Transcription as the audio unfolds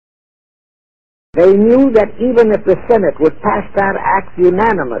They knew that even if the Senate would pass that act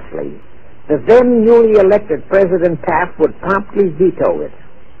unanimously, the then newly elected President Taft would promptly veto it.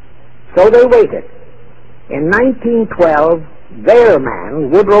 So they waited. In 1912, their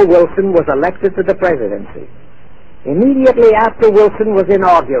man, Woodrow Wilson, was elected to the presidency. Immediately after Wilson was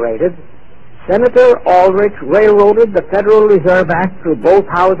inaugurated, Senator Aldrich railroaded the Federal Reserve Act through both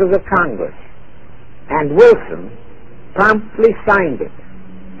houses of Congress, and Wilson promptly signed it,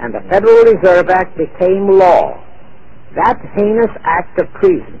 and the Federal Reserve Act became law. That heinous act of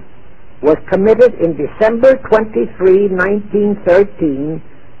treason was committed in December 23, 1913,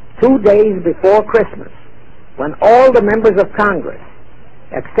 2 days before Christmas, when all the members of Congress,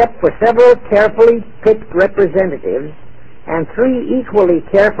 except for several carefully picked representatives and 3 equally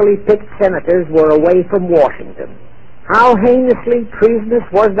carefully picked senators, were away from Washington. How heinously treasonous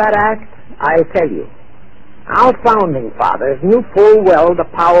was that act? I'll tell you. Our founding fathers knew full well the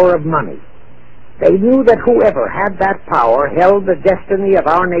power of money. They knew that whoever had that power held the destiny of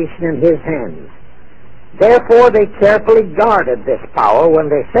our nation in his hands. Therefore, they carefully guarded this power when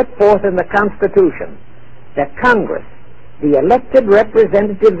they set forth in the Constitution that Congress, the elected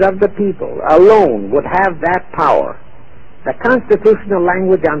representatives of the people, alone would have that power. The constitutional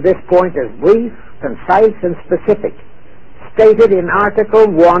language on this point is brief, concise, and specific, stated in Article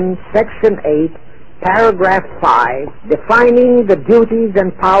 1, Section 8, Paragraph 5, defining the duties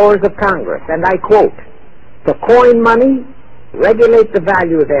and powers of Congress, and I quote, "To coin money, regulate the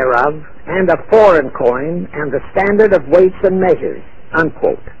value thereof, and of foreign coin, and the standard of weights and measures,"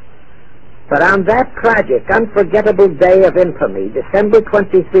 unquote. But on that tragic, unforgettable day of infamy, December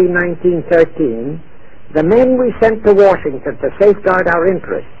 23, 1913, the men we sent to Washington to safeguard our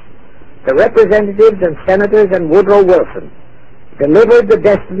interests, the representatives and senators and Woodrow Wilson, delivered the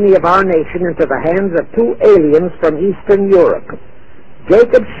destiny of our nation into the hands of 2 aliens from Eastern Europe,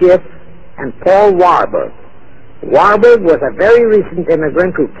 Jacob Schiff and Paul Warburg. Warburg was a very recent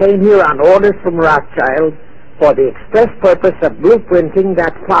immigrant who came here on orders from Rothschild for the express purpose of blueprinting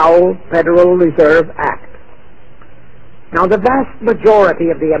that foul Federal Reserve Act. Now, the vast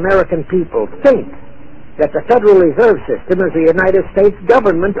majority of the American people think that the Federal Reserve System is a United States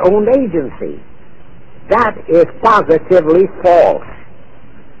government-owned agency. That is positively false.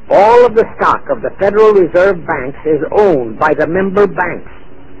 All of the stock of the Federal Reserve banks is owned by the member banks,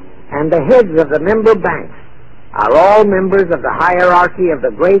 and the heads of the member banks are all members of the hierarchy of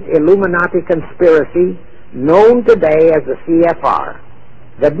the great Illuminati conspiracy known today as the CFR.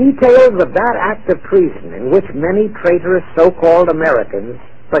 The details of that act of treason in which many traitorous so-called Americans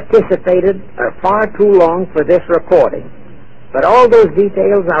participated are far too long for this recording. But all those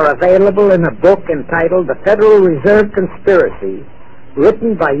details are available in a book entitled The Federal Reserve Conspiracy,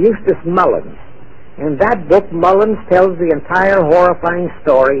 written by Eustace Mullins. In that book, Mullins tells the entire horrifying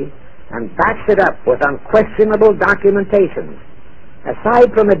story and backs it up with unquestionable documentation.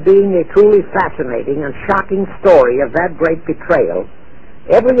 Aside from it being a truly fascinating and shocking story of that great betrayal,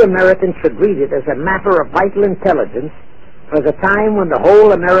 every American should read it as a matter of vital intelligence for the time when the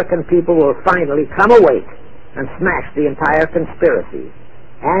whole American people will finally come awake and smash the entire conspiracy.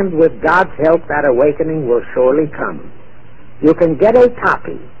 And with God's help, that awakening will surely come. You can get a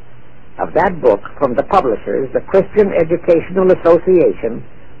copy of that book from the publishers, the Christian Educational Association,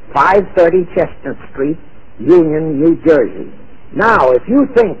 530 Chestnut Street, Union, New Jersey. Now, if you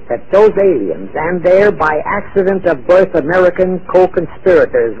think that those aliens and their by accident of birth American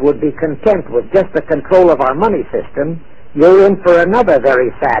co-conspirators would be content with just the control of our money system, you're in for another very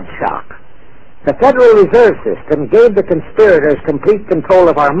sad shock. The Federal Reserve System gave the conspirators complete control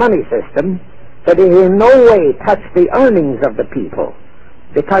of our money system, but it in no way touched the earnings of the people,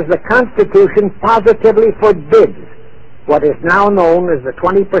 because the Constitution positively forbids what is now known as the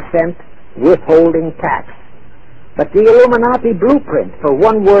 20% withholding tax. But the Illuminati blueprint for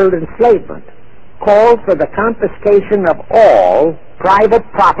one-world enslavement calls for the confiscation of all private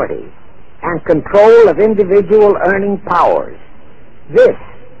property and control of individual earning powers. This,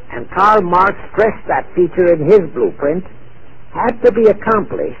 and Karl Marx stressed that feature in his blueprint, had to be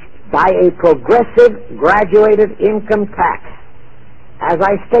accomplished by a progressive graduated income tax. As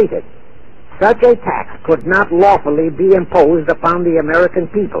I stated, such a tax could not lawfully be imposed upon the American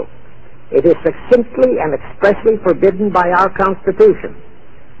people. It is succinctly and expressly forbidden by our Constitution.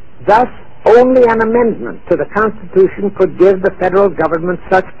 Thus, only an amendment to the Constitution could give the federal government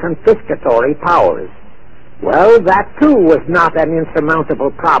such confiscatory powers. Well, that too was not an insurmountable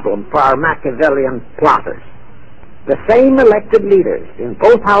problem for our Machiavellian plotters. The same elected leaders in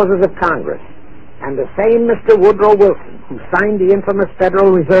both houses of Congress and the same Mr. Woodrow Wilson, who signed the infamous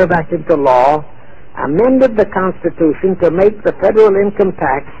Federal Reserve Act into law, amended the Constitution to make the federal income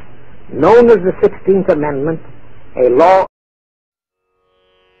tax known as the 16th Amendment, a law